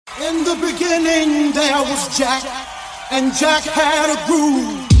In the beginning there was Jack, and Jack had a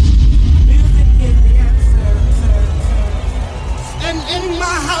groove. And in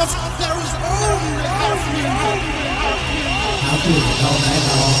my house there is only house music.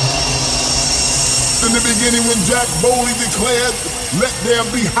 In the beginning when Jack boldly declared, "Let there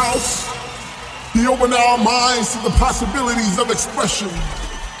be house," he opened our minds to the possibilities of expression.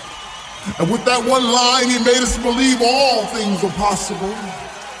 And with that one line, he made us believe all things were possible,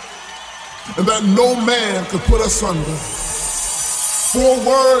 and that no man could put us under. 4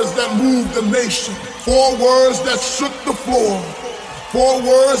 words that moved the nation, 4 words that shook the floor, 4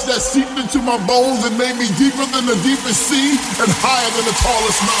 words that seeped into my bones and made me deeper than the deepest sea and higher than the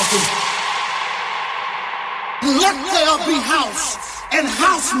tallest mountain. Let there be house, and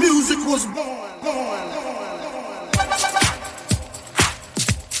house music was born.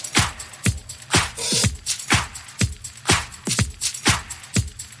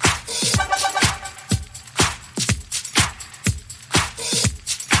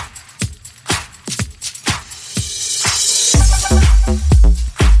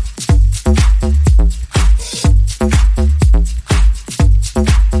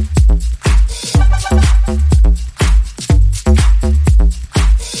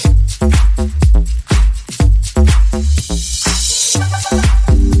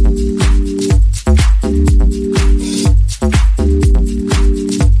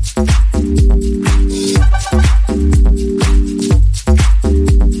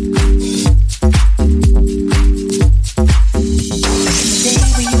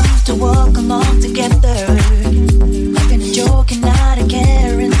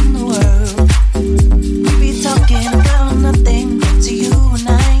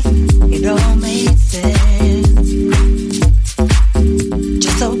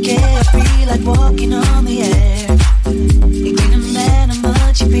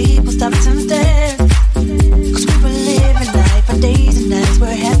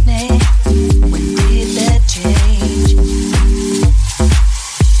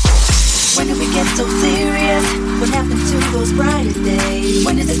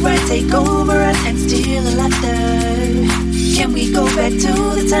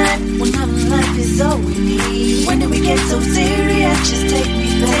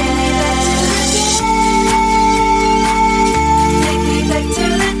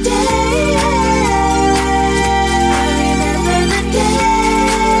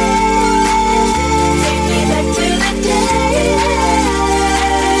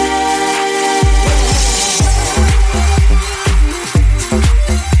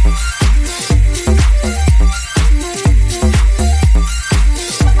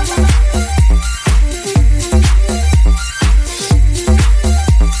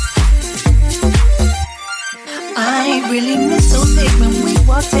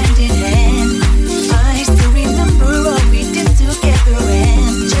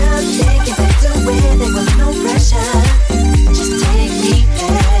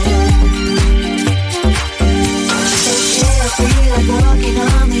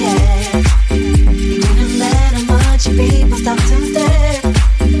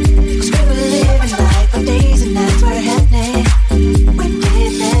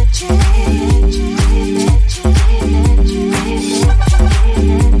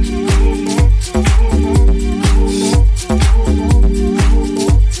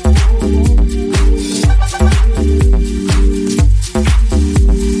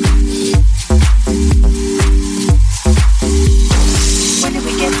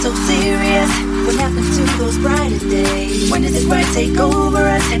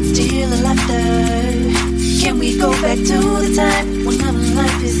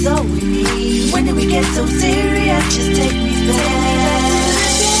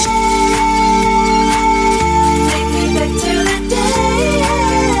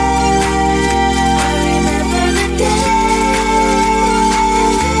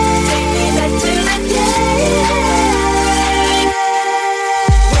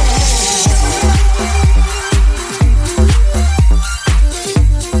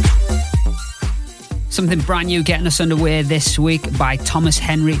 Brand new getting us underway this week by Thomas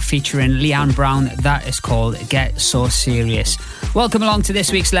Henry featuring Leanne Brown. That is called Get So Serious. Welcome along to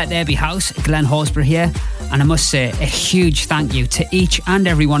this week's Let There Be House. Glenn Horsburgh here, and I must say a huge thank you to each and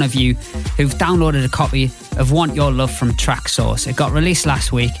every one of you who've downloaded a copy of Want Your Love from Traxsource. It got released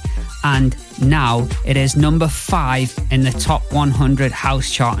last week and now it is number 5 in the top 100 house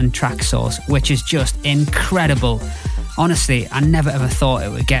chart on Traxsource, which is just incredible. Honestly, I never ever thought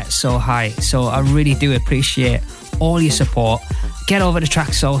it would get so high, so I really do appreciate all your support. Get over to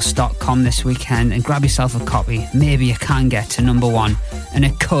tracksource.com this weekend and grab yourself a copy. Maybe you can get to number one, and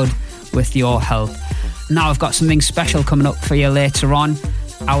it could with your help. Now I've got something special coming up for you later on.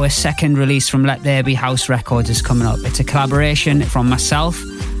 Our second release from Let There Be House Records is coming up. It's a collaboration from myself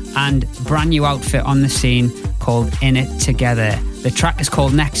and a brand new outfit on the scene called In It Together. The track is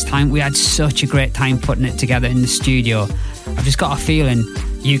called Next Time. We had such a great time putting it together in the studio. I've just got a feeling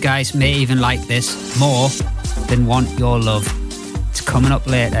you guys may even like this more than Want Your Love. It's coming up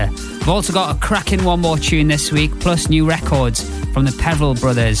later. I've also got a cracking one more tune this week, plus new records from the Peveril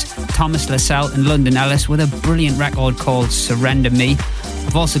Brothers, Thomas Lascelles and London Ellis, with a brilliant record called Surrender Me.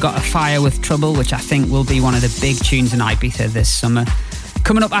 I've also got A Fire with Trouble, which I think will be one of the big tunes in Ibiza this summer.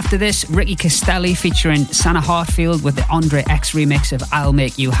 Coming up after this, Ricky Castelli featuring Sana Hartfield with the Andre X remix of I'll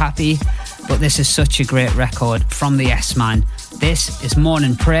Make You Happy. But this is such a great record from the S-Man. This is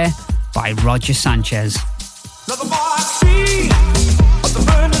Morning Prayer by Roger Sanchez. Another more I see of the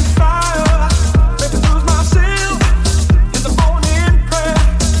burning fire, maybe lose myself in the morning prayer.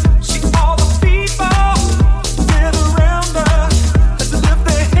 See all the people get around us as they lift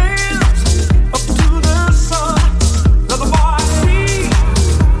their hands up to the sun. Another more I see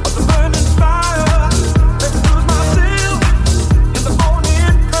of the burning fire, maybe lose myself in the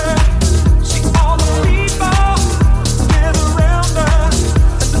morning prayer. See all the people get around us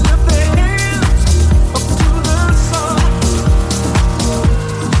as they lift their hands up to the sun.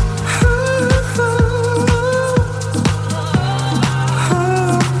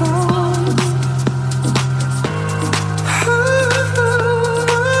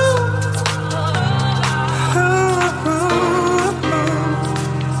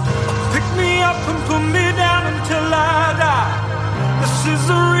 Pick me up and put me down until I die. This is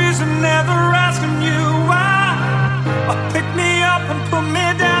the reason, never asking you why. Pick me up and put me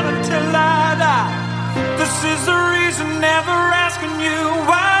down until I die. This is the reason, never asking you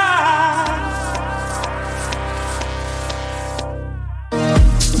why.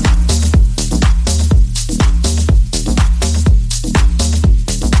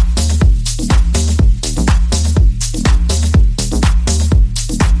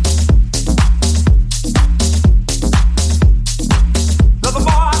 Another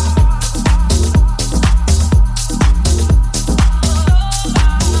boy.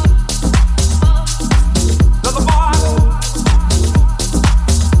 Another boy.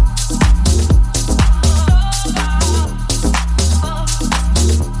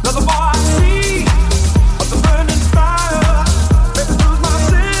 Another boy I see of the burning fire. Maybe lose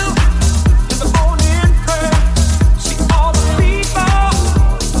myself in the morning prayer. See all the people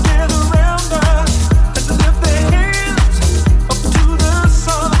get around us as they lift their hands up to the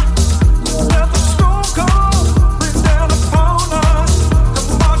sun. Let the storm come, rain down upon us, and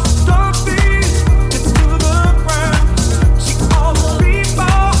wash the dark things into the ground. See all the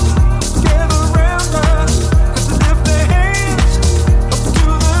people get around us as they lift their hands up to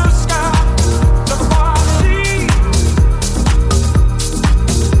the sky. Another boy I see.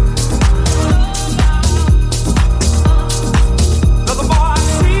 Another boy I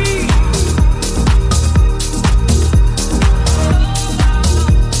see. Another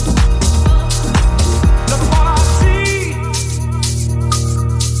boy I see.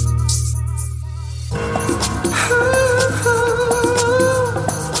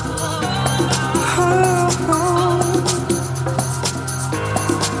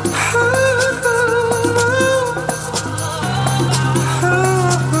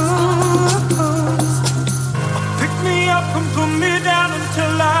 Pick me up and put me down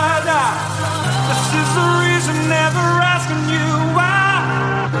until I die. This is the reason, never asking you why.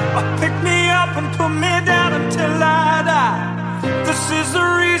 Pick me up and put me down until I die. This is the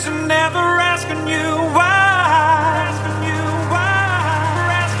reason, never asking you why. Asking you why.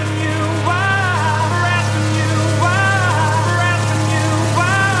 Asking you why. Asking you why. Asking you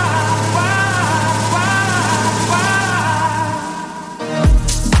why.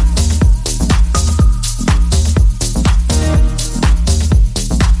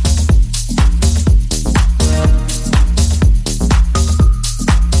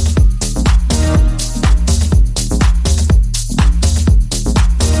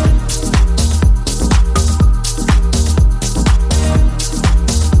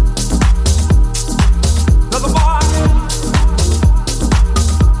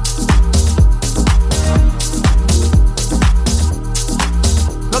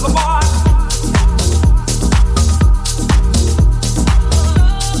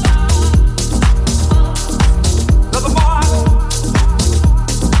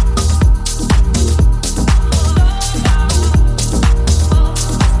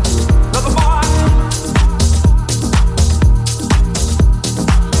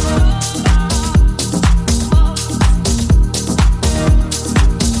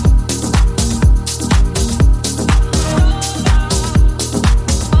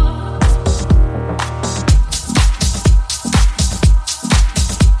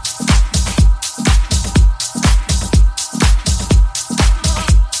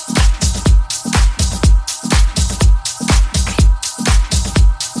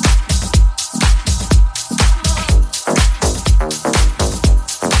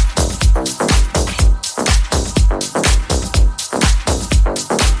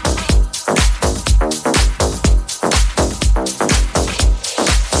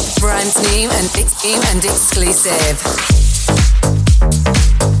 Intime and exclusive.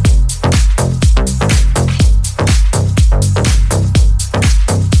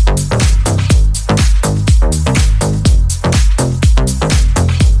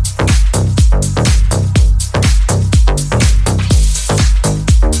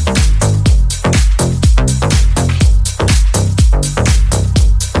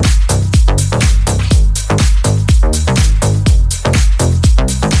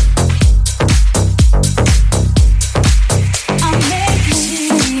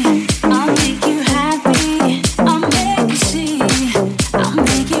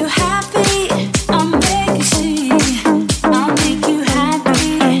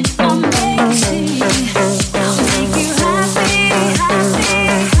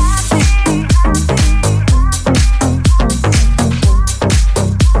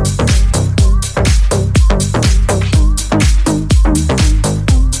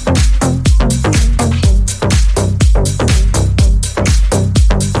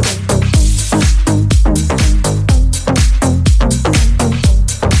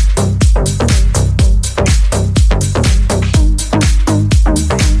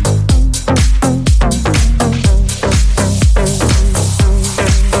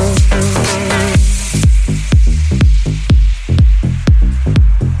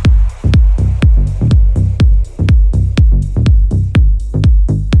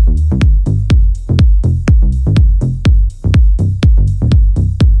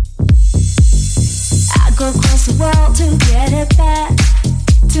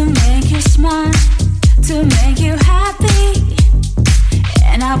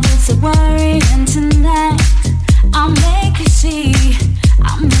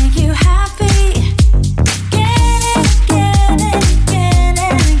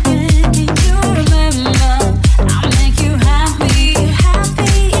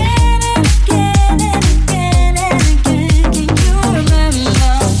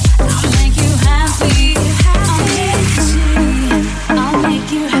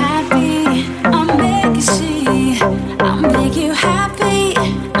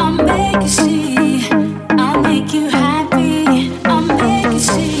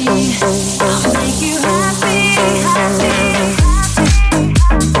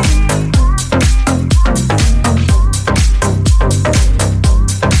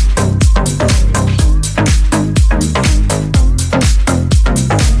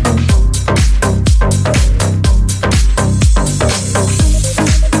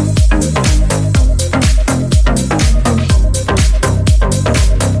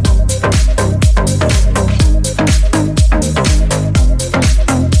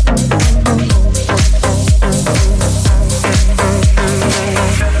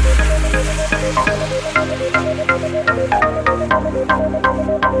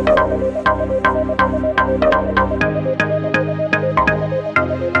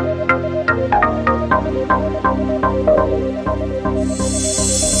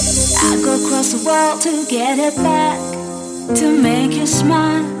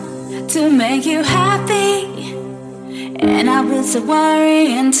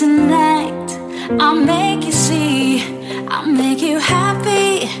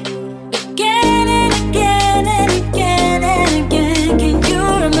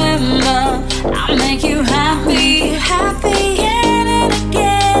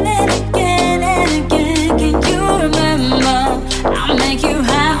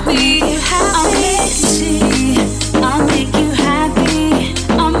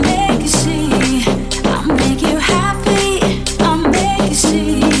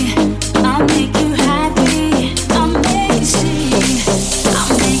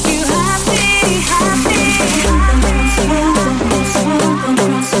 I'll make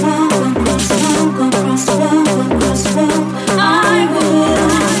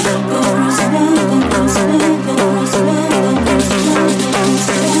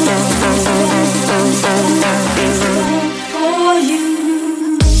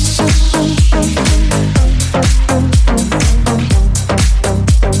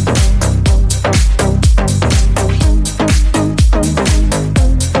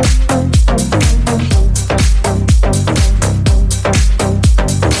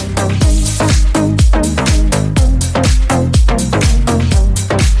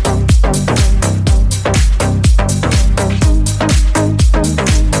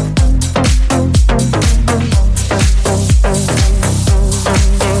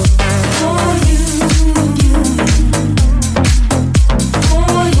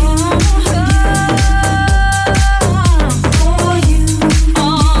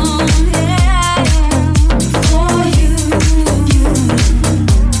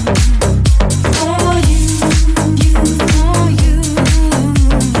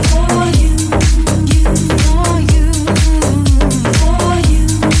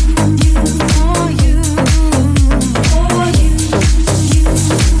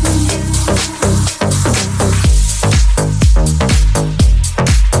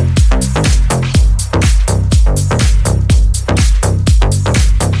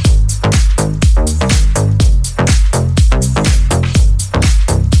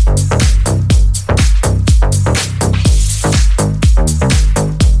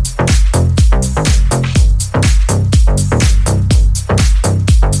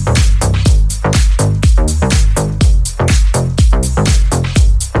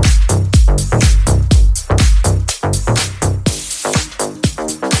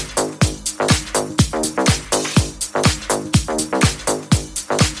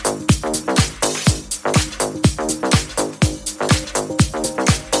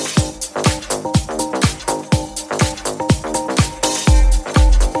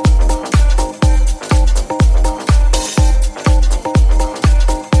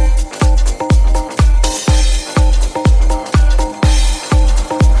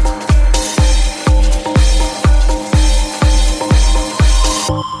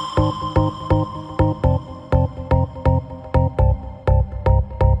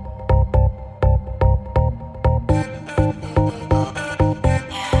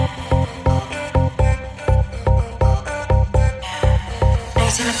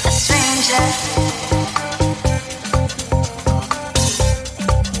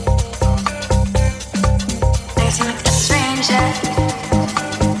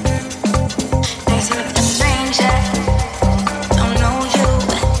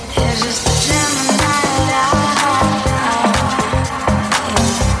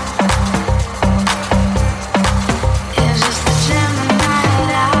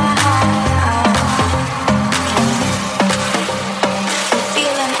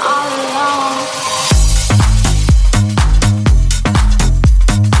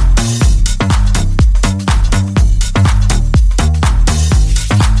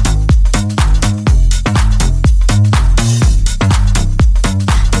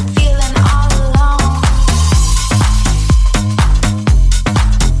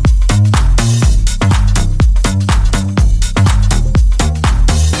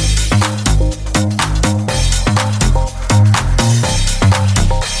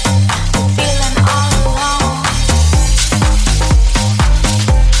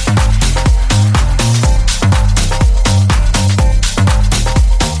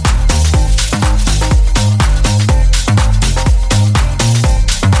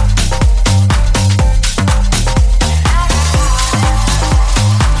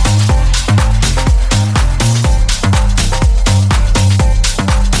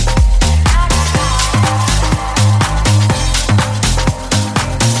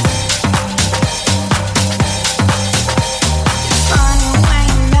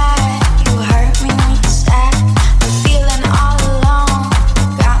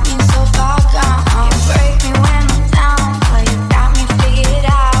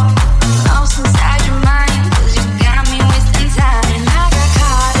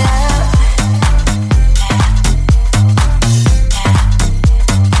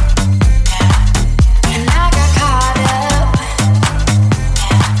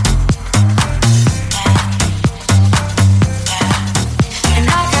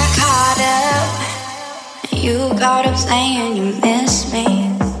You got up saying you miss me,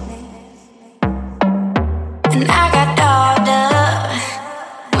 and I got dolled up.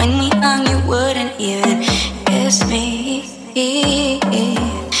 When we hung, you wouldn't even kiss me.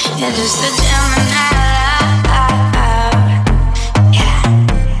 You're just a Gemini.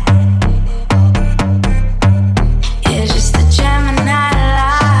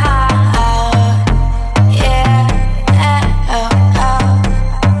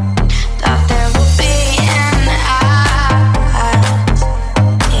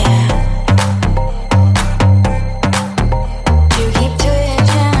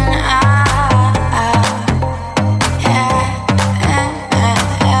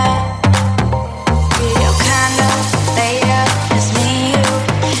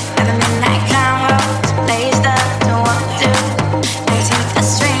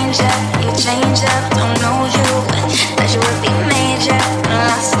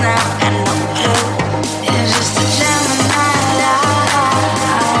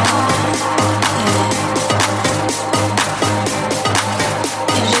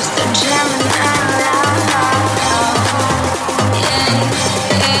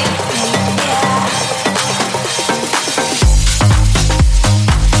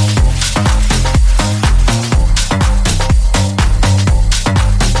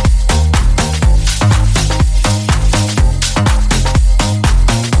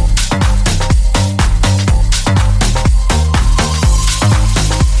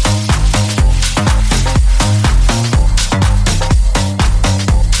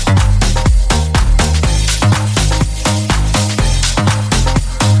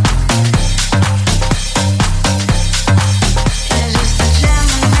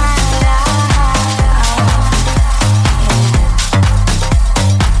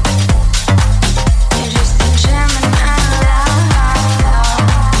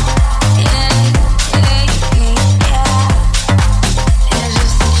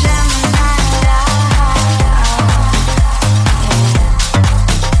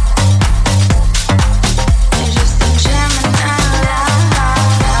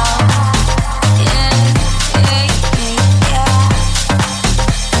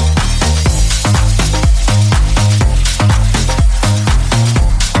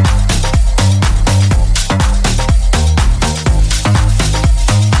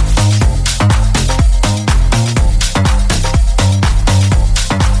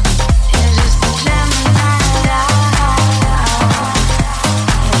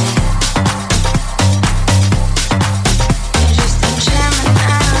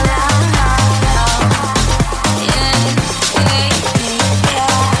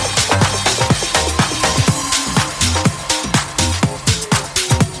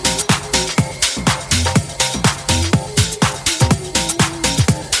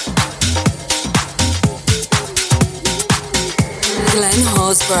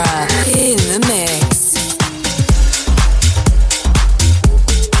 In the mix.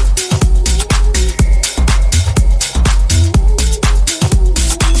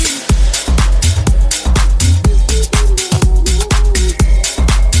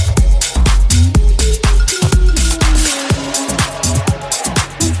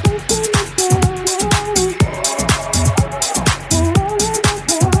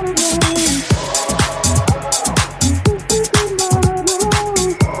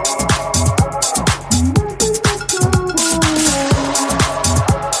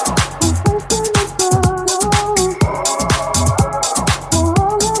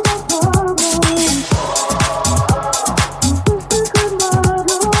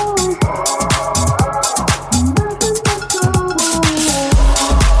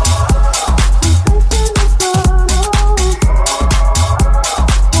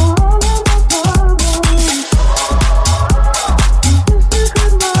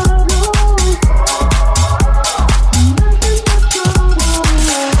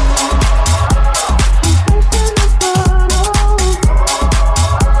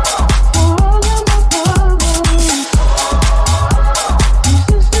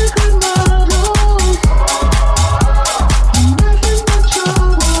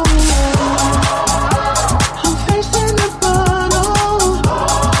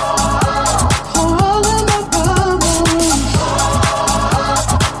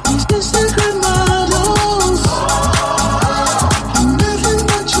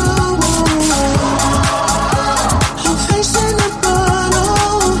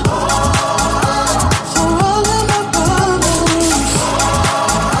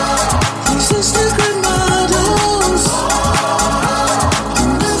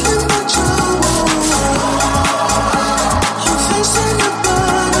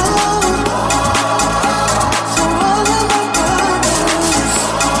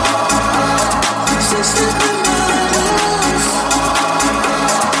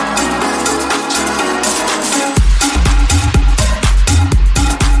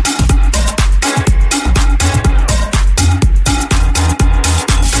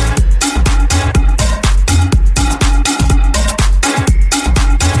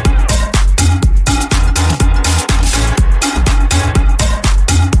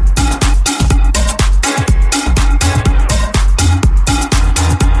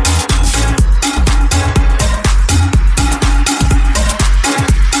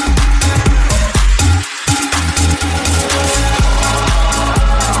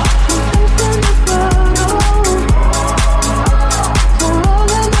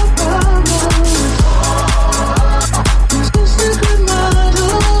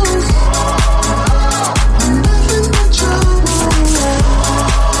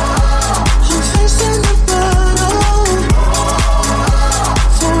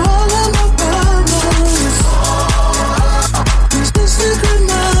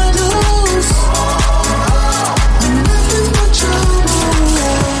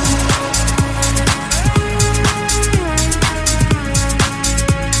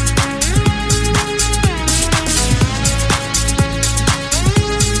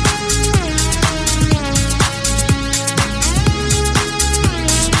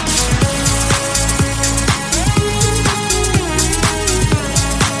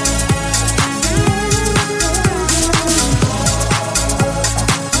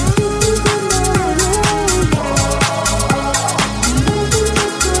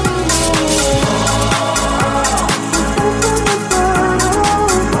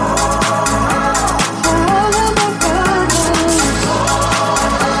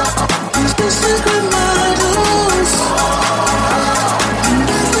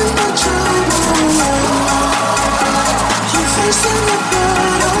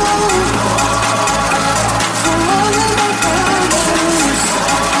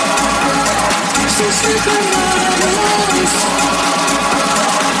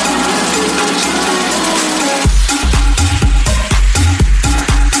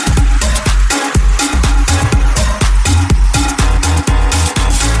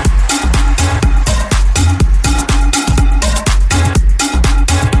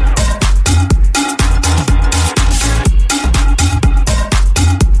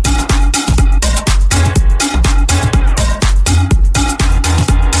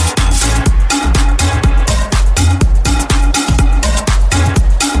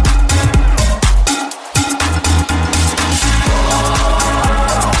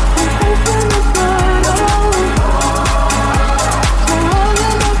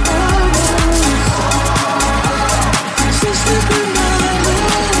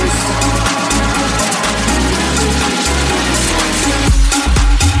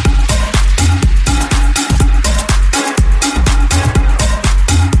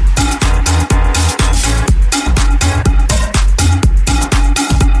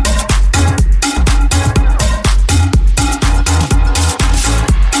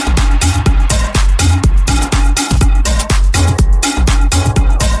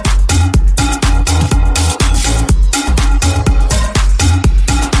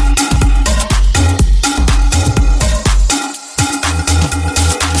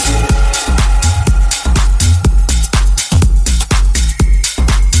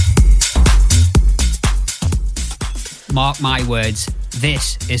 my words,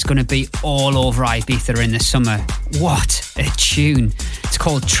 this is going to be all over Ibiza in the summer. What a tune. It's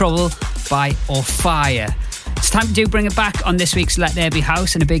called Trouble by O'Fire. It's time to bring it back on this week's Let There Be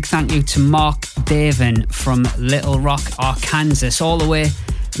House, and a big thank you to Mark Davin from Little Rock, Arkansas, all the way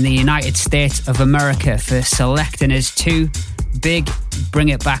in the United States of America, for selecting his 2 big Bring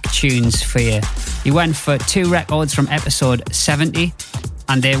It Back tunes for you. He went for 2 records from episode 70,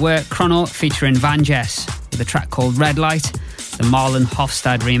 and they were Chrono featuring Van Jess with a track called Red Light, the Marlon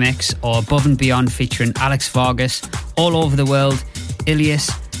Hofstad remix, or Above and Beyond featuring Alex Vargas, All Over the World, Ilias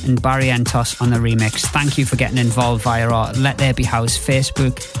and Barry Entos on the remix. Thank you for getting involved via our Let There Be House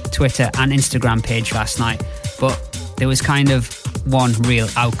Facebook, Twitter and Instagram page last night. But there was kind of one real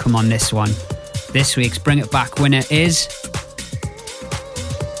outcome on this one. This week's Bring It Back winner is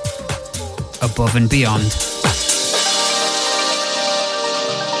Above and Beyond.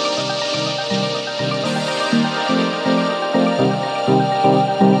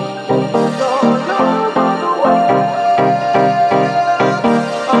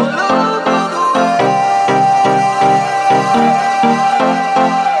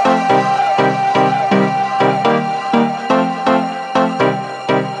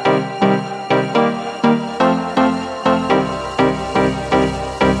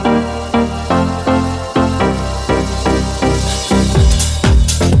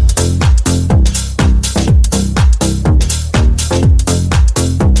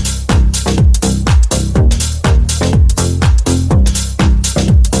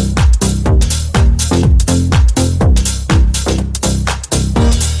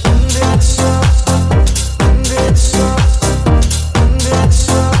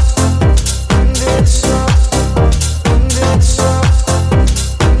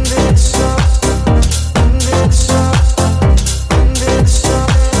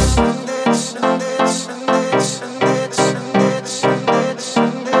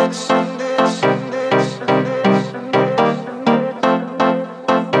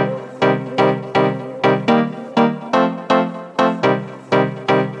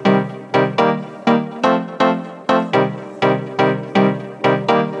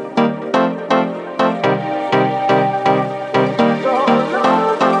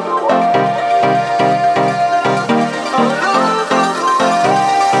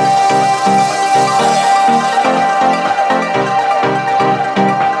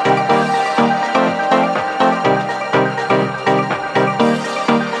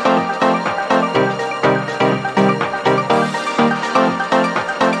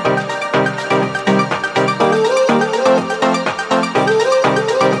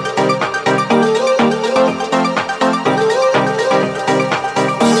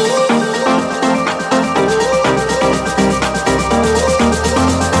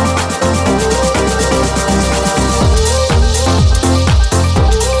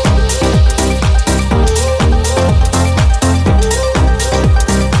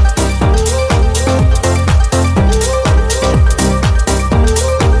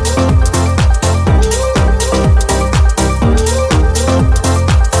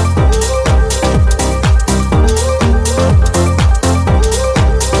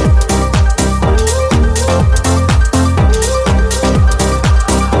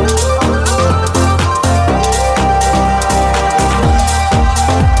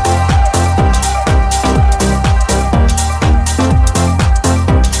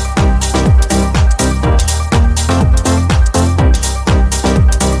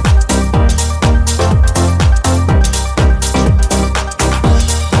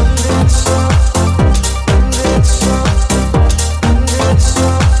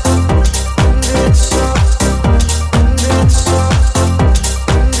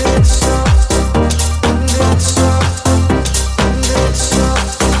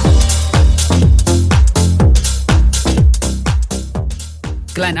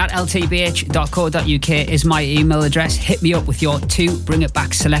 Glenn at ltbh.co.uk is my email address. Hit me up with your 2 Bring It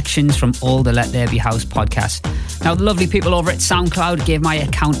Back selections from all the Let There Be House podcasts. Now, the lovely people over at SoundCloud gave my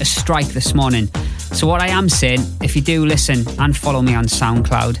account a strike this morning. So what I am saying, if you do listen and follow me on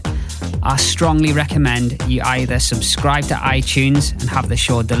SoundCloud, I strongly recommend you either subscribe to iTunes and have the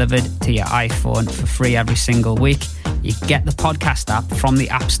show delivered to your iPhone for free every single week. You get the podcast app from the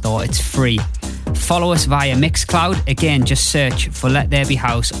App Store. It's free. Follow us via Mixcloud. Again, just search for Let There Be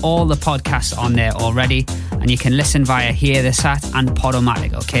House. All the podcasts on there already. And you can listen via Hear the Sat and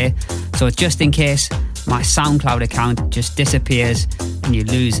Podomatic, okay? So just in case, my SoundCloud account just disappears and you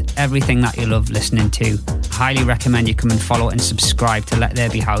lose everything that you love listening to. I highly recommend you come and follow and subscribe to Let There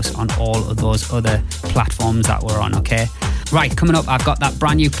Be House on all of those other platforms that we're on, okay? Right, coming up, I've got that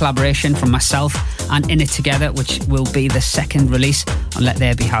brand new collaboration from myself and In It Together, which will be the second release on Let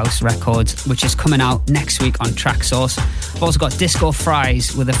There Be House Records, which is coming out next week on Traxsource. I've also got Disco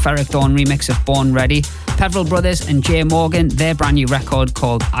Fries with a Ferric Dawn remix of Born Ready, Peveril Brothers and Jay Morgan, their brand new record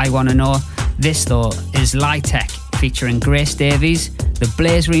called I Wanna Know. This, though, is Lytech featuring Grace Davies, the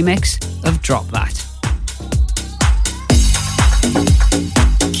Blaze remix of Drop That.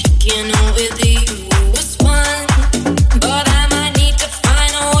 Kicking on with you was fun, but I might need to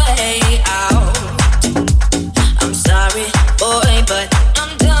find a way out. I'm sorry, boy, but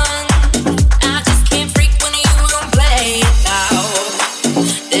I'm done. I just can't freak when you don't play it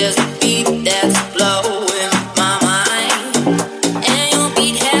out. There's a beat that's blowing my mind, and your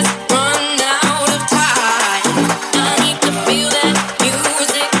beat has run out of time. I need to feel that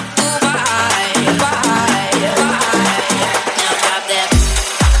music go by. Now drop that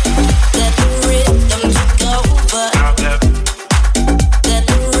rhythm.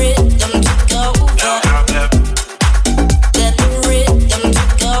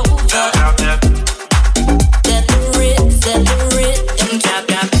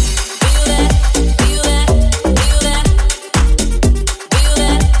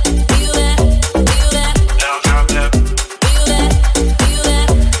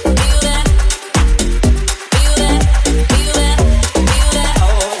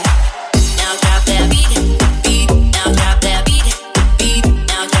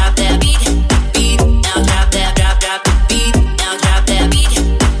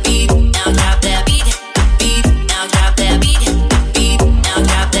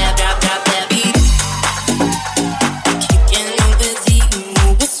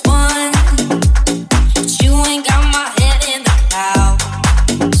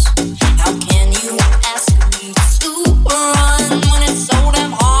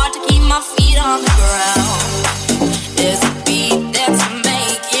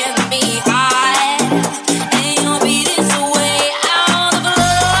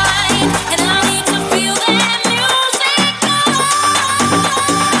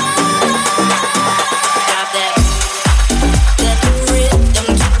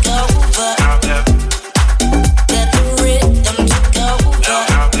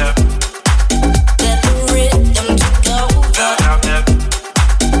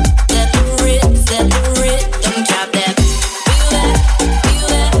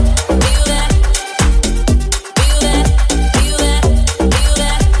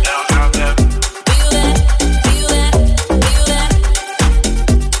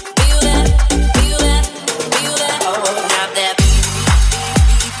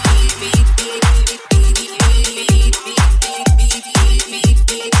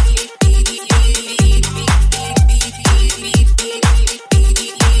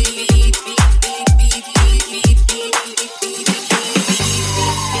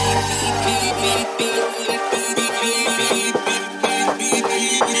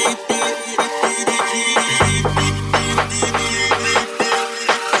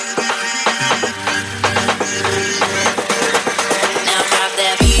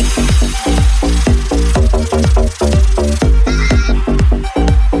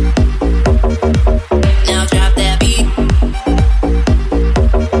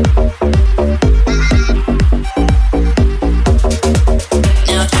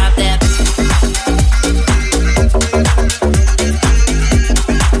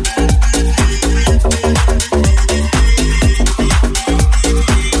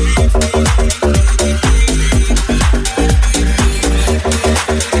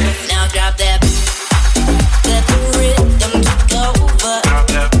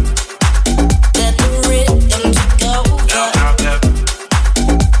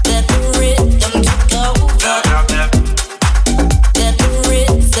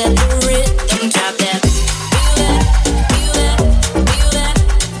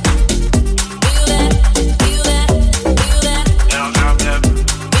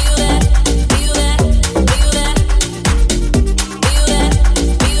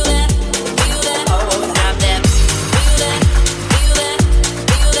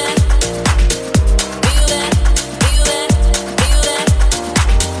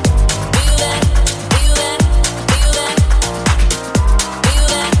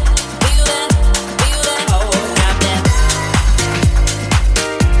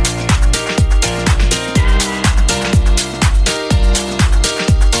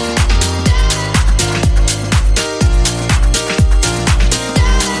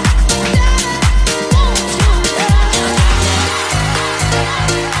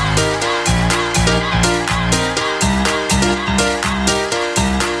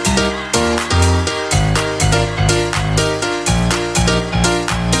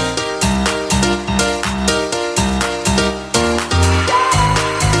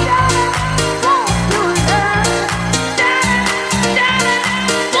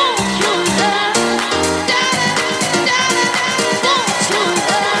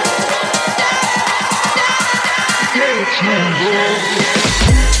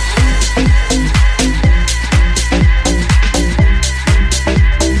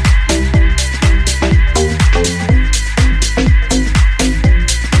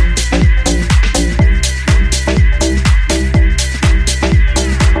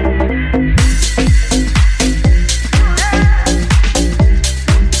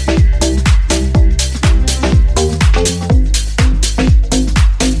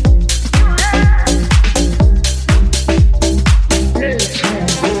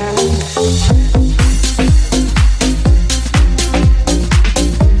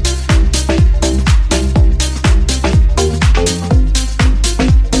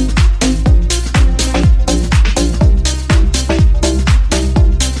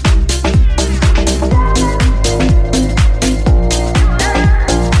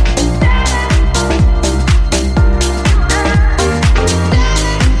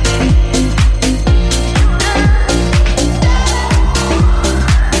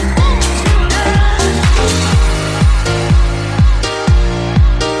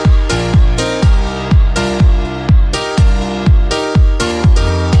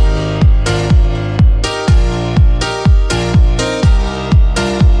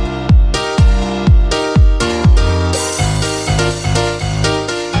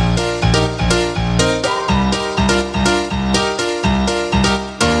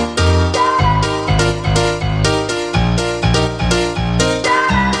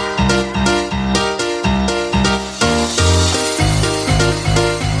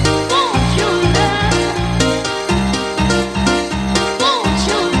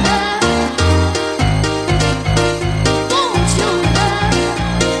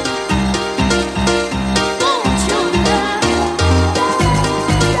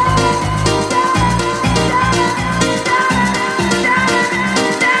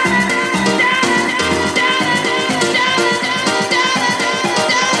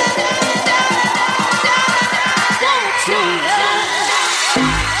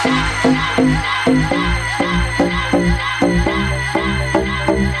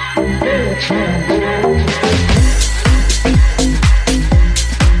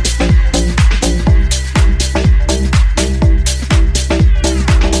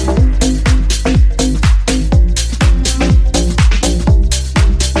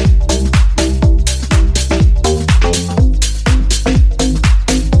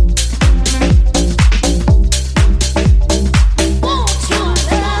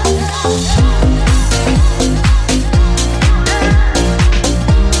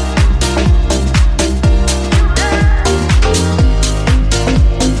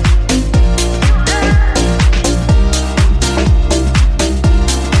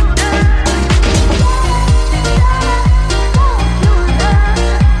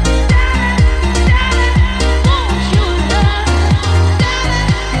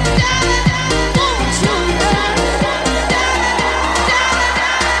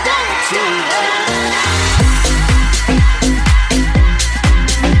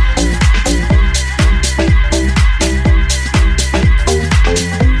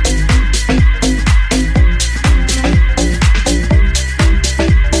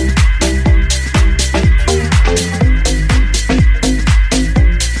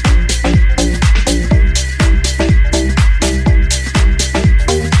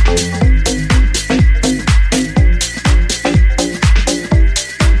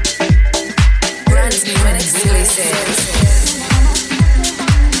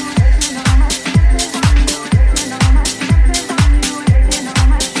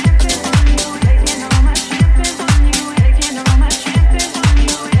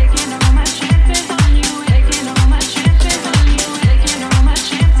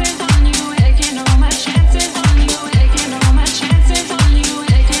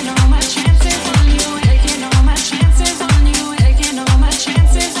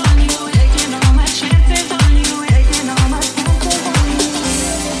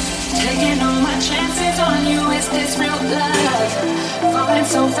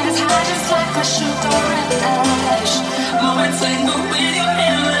 so fast, high just like a sugar rush. Moments linger with your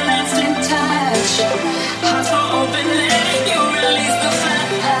everlasting touch. Hearts for open, letting you release the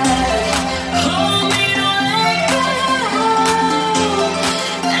fire. Hold me, don't let go.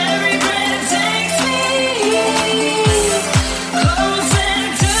 Every breath takes me closer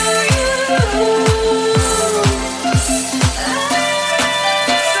to you.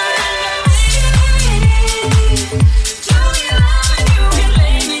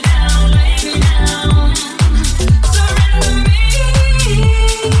 Surrender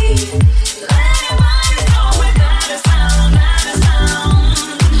me.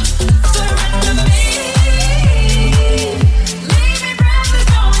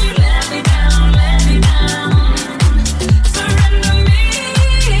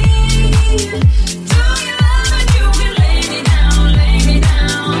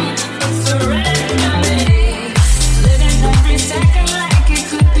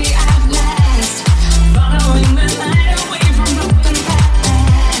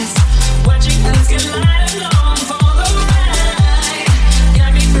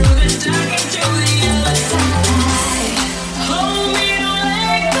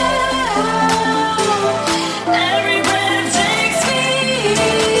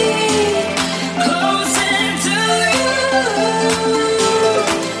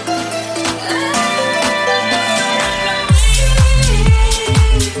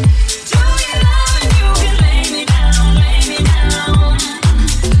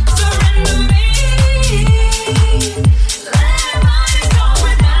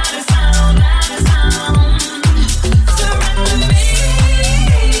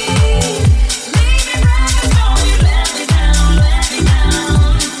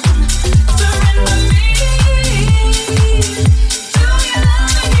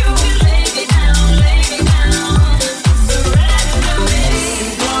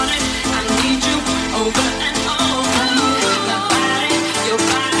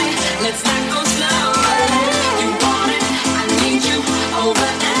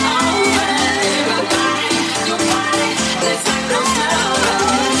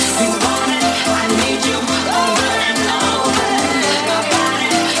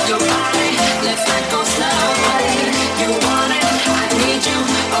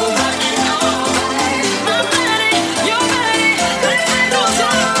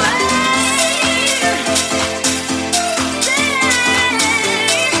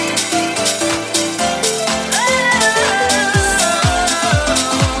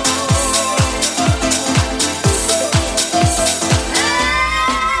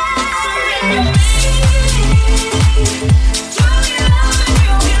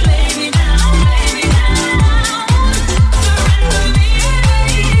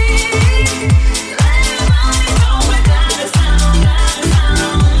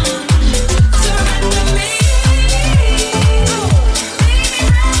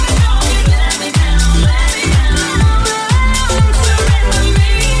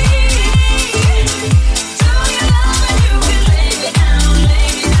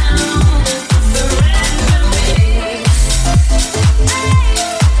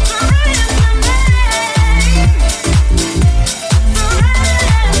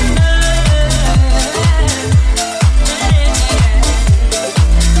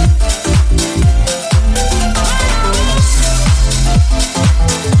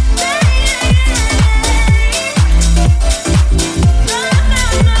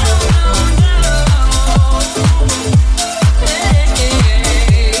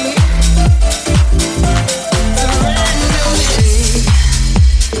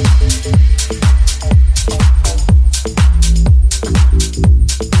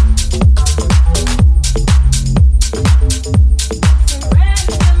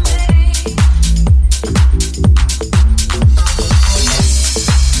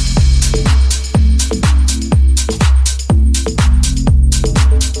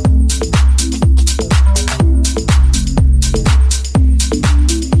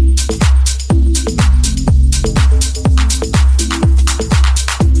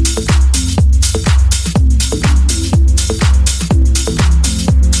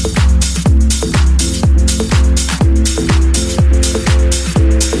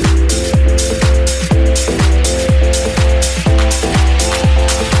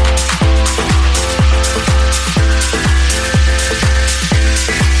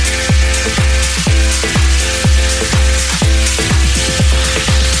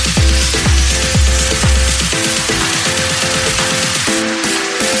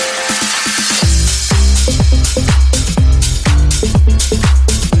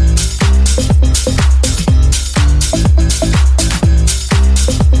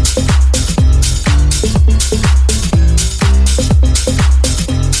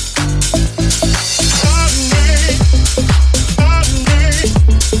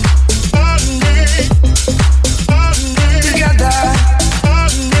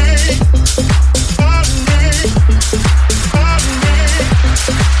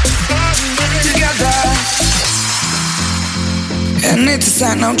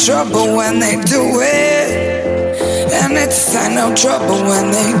 sign of trouble when they do it. And it's a sign of trouble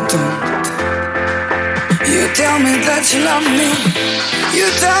when they don't. You tell me that you love me. You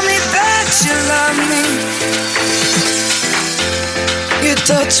tell me that you love me. You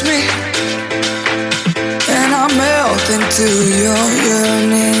touch me, and I melt into your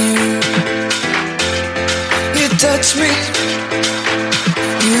yearning. You touch me,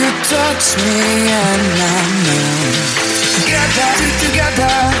 and I melt. Together,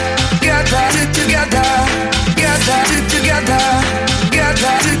 together, together, together, together, together,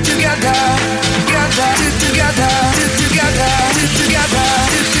 together, together, together, together, together, together,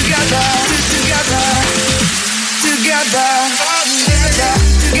 together, together,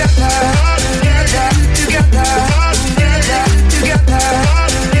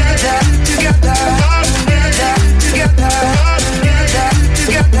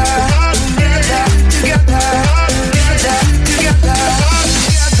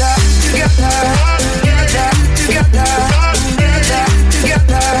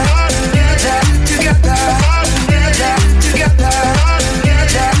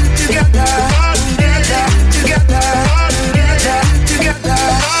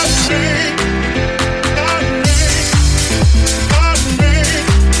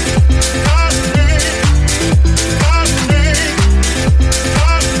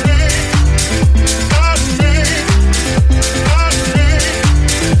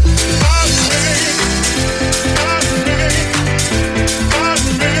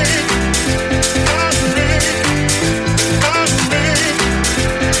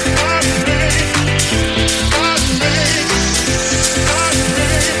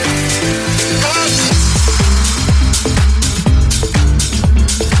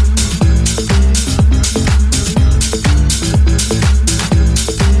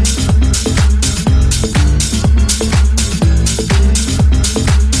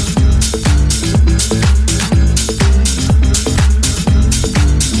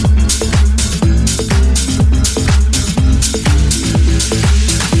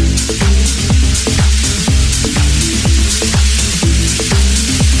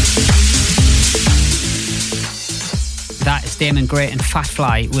 Damon Gray and Fat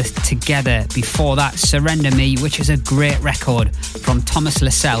Fly with Together. Before that, Surrender Me, which is a great record from Thomas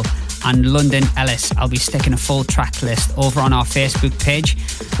Lascelles and London Ellis. I'll be sticking a full track list over on our Facebook page,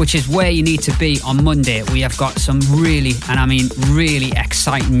 which is where you need to be on Monday. We have got some really, and I mean really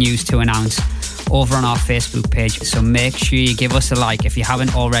exciting news to announce over on our Facebook page. So make sure you give us a like if you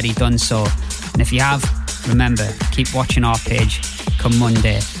haven't already done so. And if you have, remember, keep watching our page come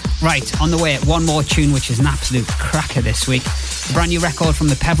Monday. Right, on the way, one more tune which is an absolute cracker this week. A brand new record from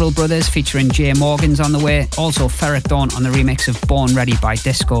the Peveril Brothers featuring Jay Morgan's on the way. Also Ferric Dawn on the remix of Born Ready by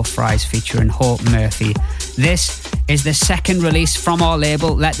Disco Fries featuring Hope Murphy. This is the second release from our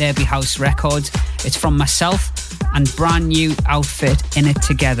label, Let There Be House Records. It's from myself and brand new outfit In It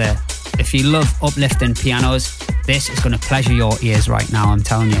Together. If you love uplifting pianos, this is going to pleasure your ears right now, I'm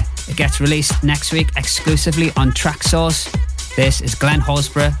telling you. It gets released next week exclusively on Traxsource. This is Glenn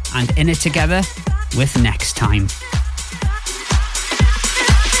Horsburgh and In It Together with Next Time.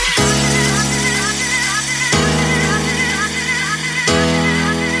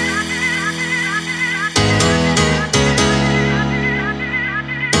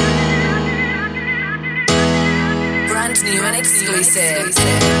 Brand new and exclusive.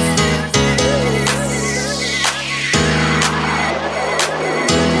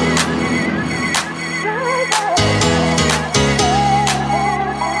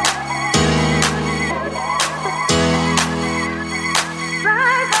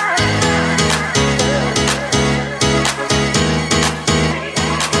 Bye.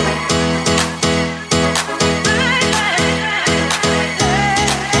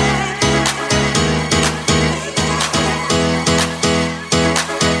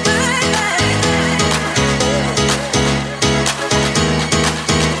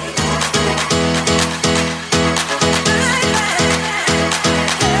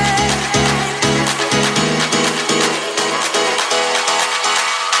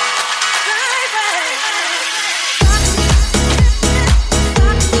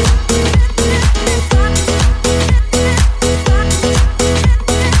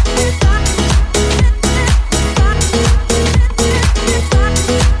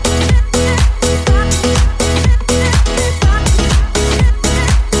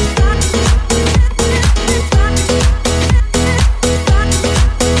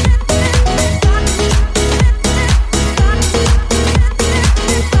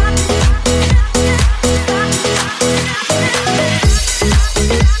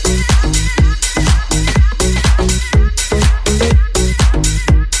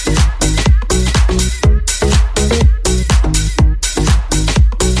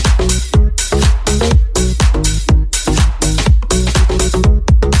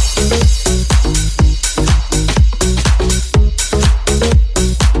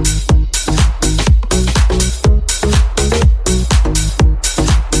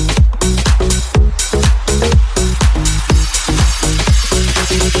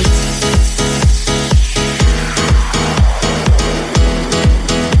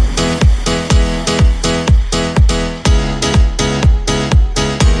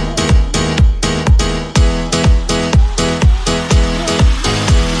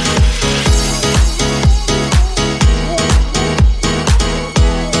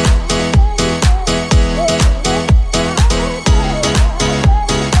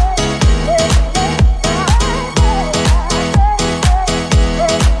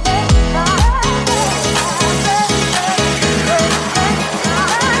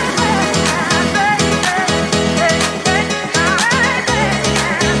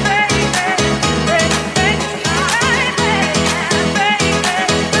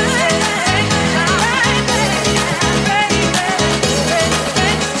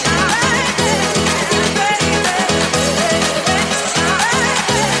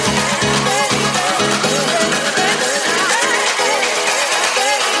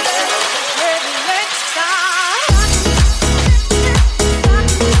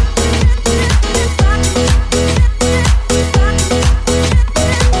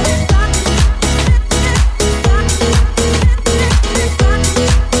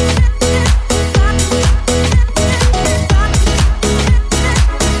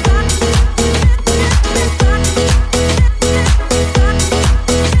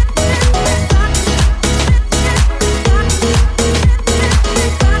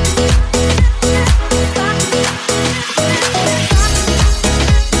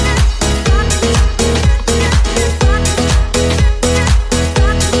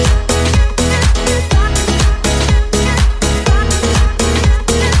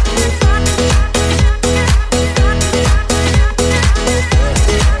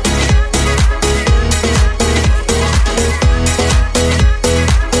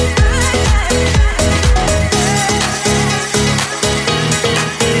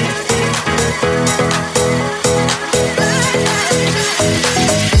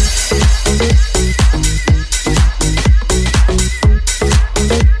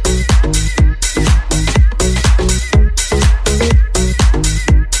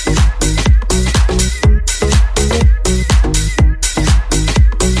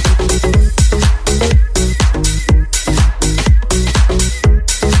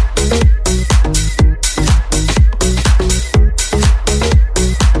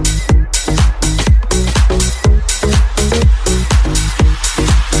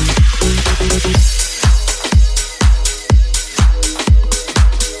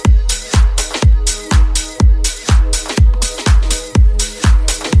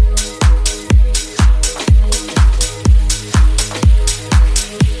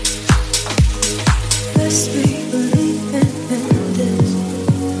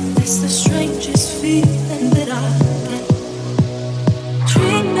 It's the strangest feeling that I get.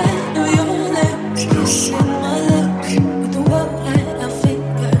 Dreaming of your lips, kissing my lips, with the world at our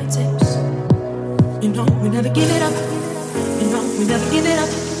fingertips. You know we never give it up. You know we never give it up.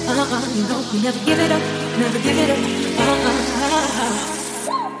 You know we never give it up. Never give it up.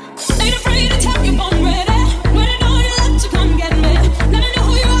 Ain't afraid to tell you I'm ready. When I know you love to come get me. Let me know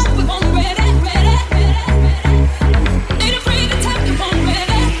who you are. We're born ready, ready, ready. Ain't afraid to tell you I'm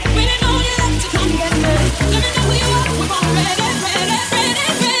ready. When I know you love to come get me. Let me know who you are. We're born ready, ready, ready,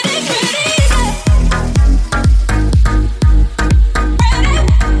 ready, ready. Ready, ready, ready.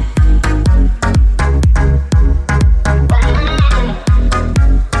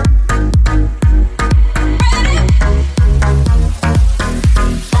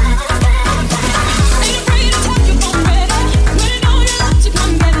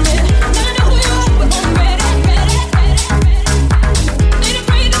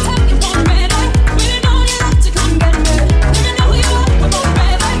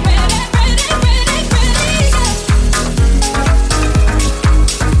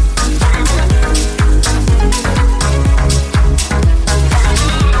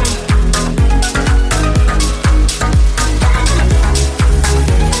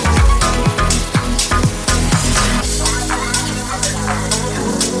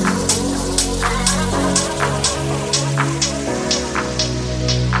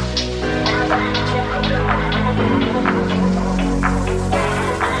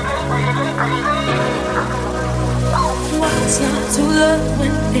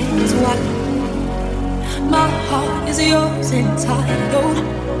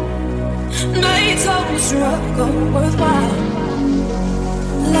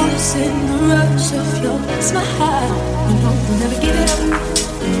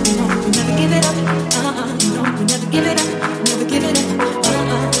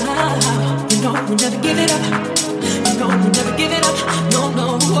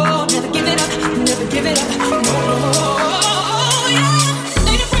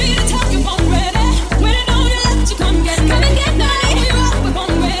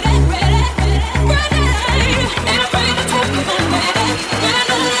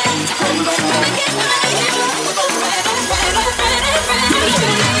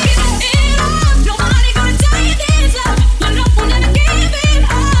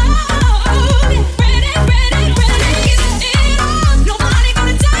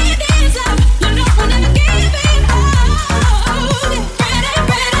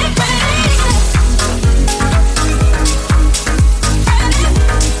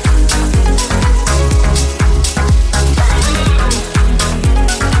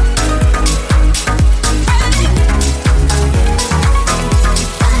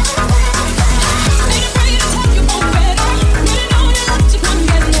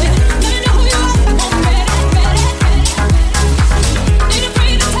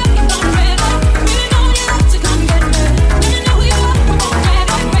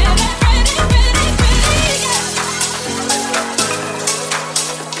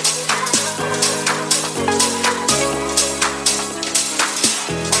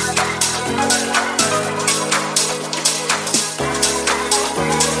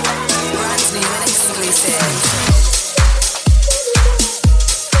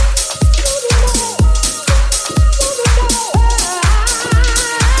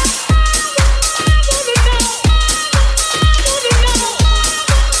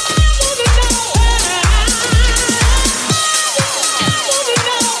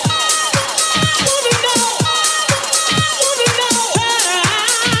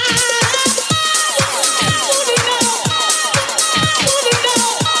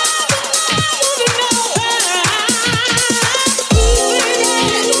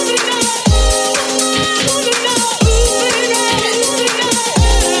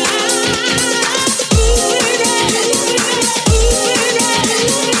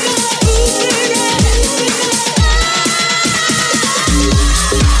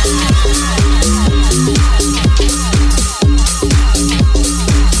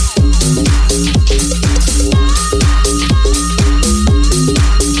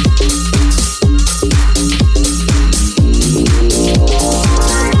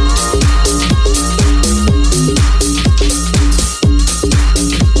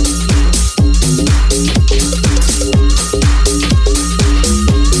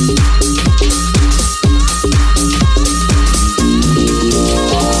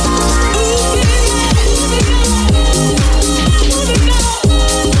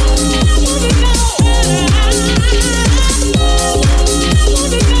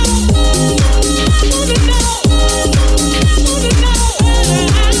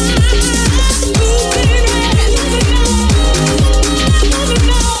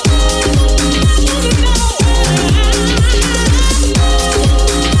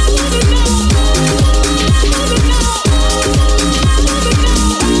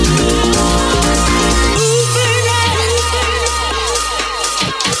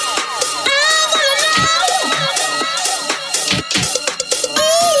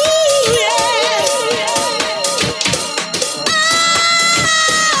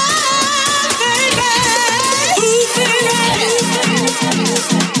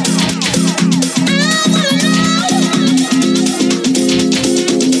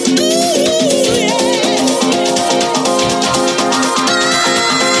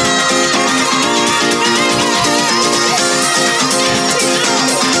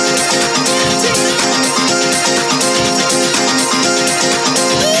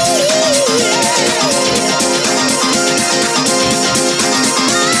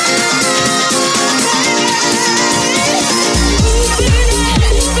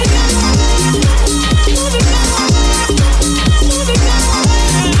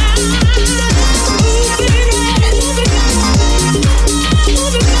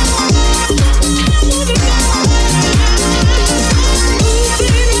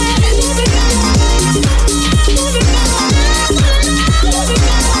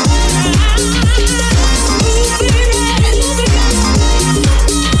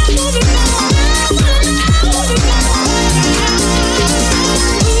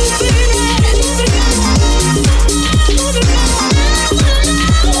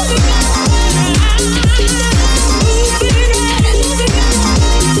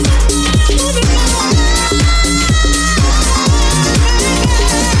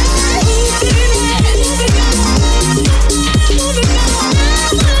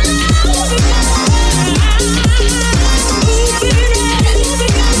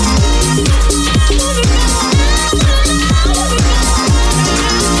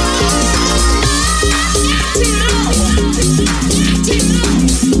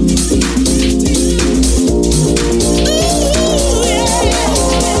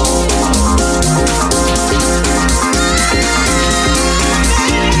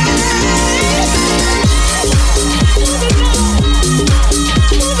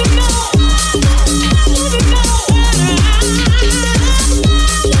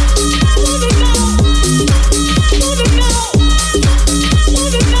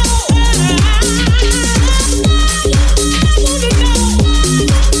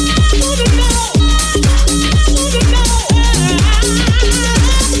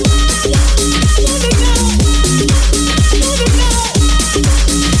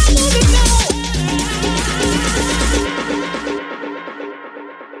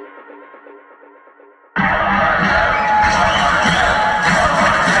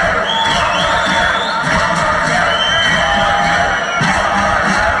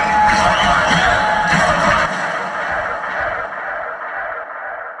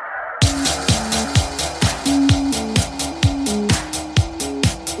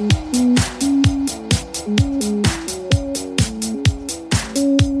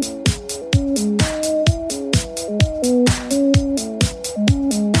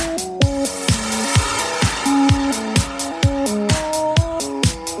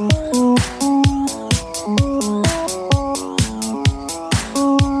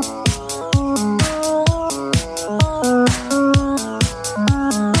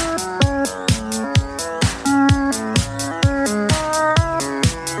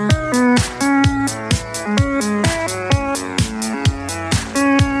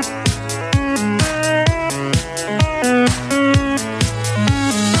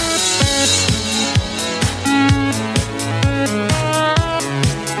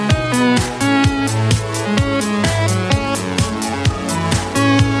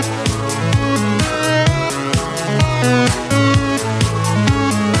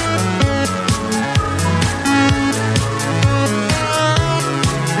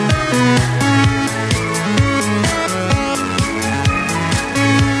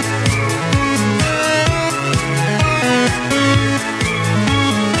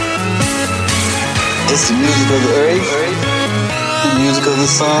 the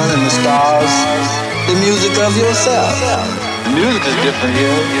sun and the stars, the music of yourself. The music is different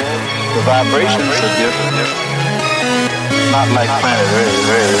here. The vibrations are different. Not like planet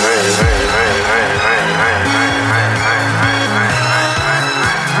Earth.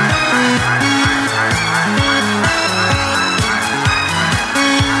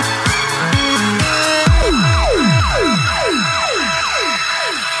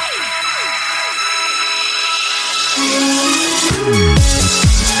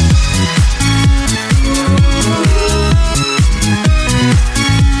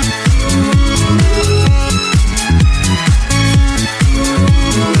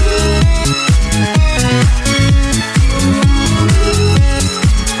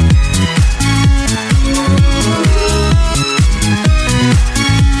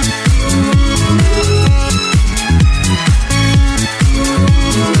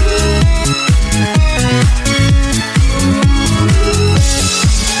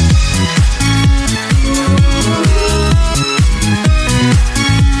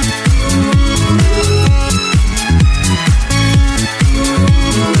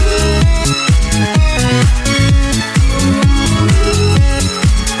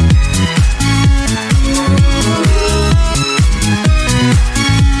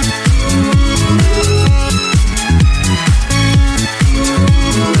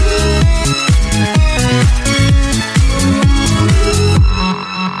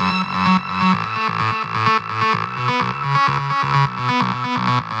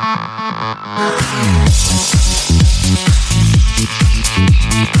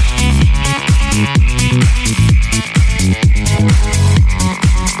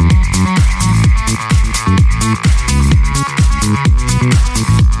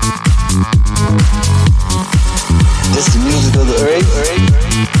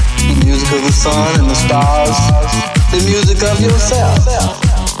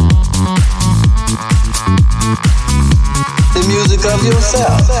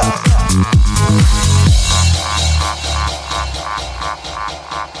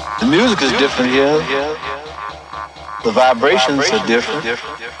 The vibrations are different.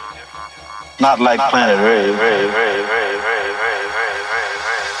 Not like planet Earth.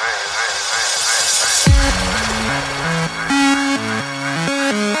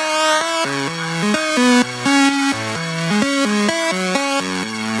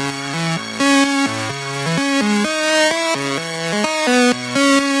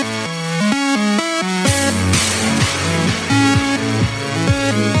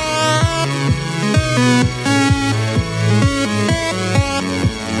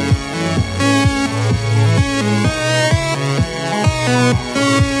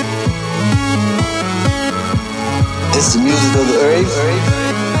 It's the music of the earth,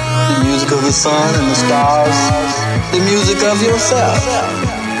 the music of the sun and the stars, the music of yourself.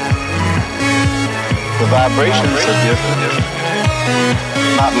 The vibrations are different,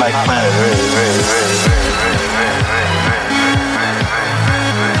 not like planet Earth.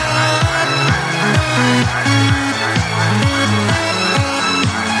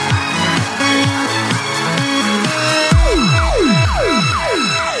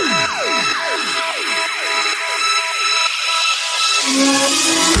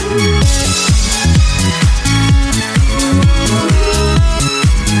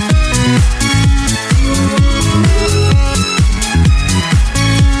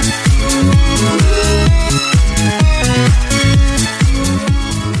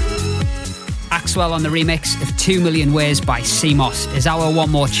 Axwell on the remix of 2 Million Ways by CMOS is our one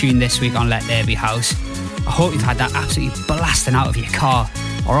more tune this week on Let There Be House. I hope you've had that absolutely blasting out of your car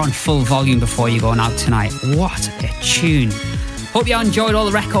or on full volume before you're going out tonight. What a tune. Hope you enjoyed all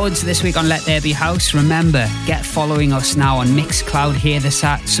the records this week on Let There Be House. Remember, get following us now on Mixcloud, hear this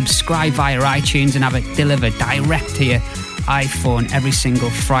at, subscribe via iTunes and have it delivered direct to your iPhone every single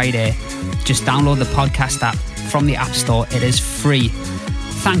Friday. Just download the podcast app from the App Store. It is free.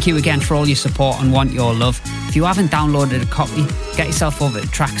 Thank you again for all your support and Want Your Love. If you haven't downloaded a copy, get yourself over to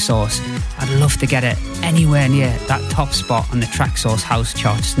Traxsource. I'd love to get it anywhere near that top spot on the Traxsource house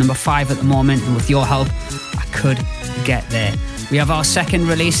charts. Number 5 at the moment, and with your help, I could get there. We have our second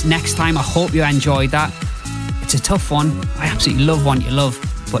release next time. I hope you enjoyed that. It's a tough one. I absolutely love Want Your Love,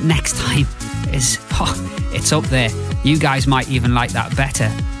 but next time it's up there. You guys might even like that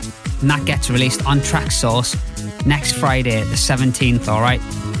better. And that gets released on Traxsource next Friday, the 17th, alright?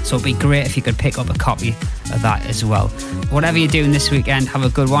 So it'd be great if you could pick up a copy of that as well. Whatever you're doing this weekend, have a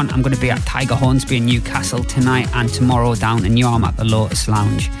good one. I'm going to be at Tiger Hornsby in Newcastle tonight and tomorrow down in Yarm at the Lotus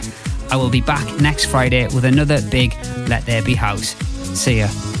Lounge. I will be back next Friday with another big Let There Be House. See ya.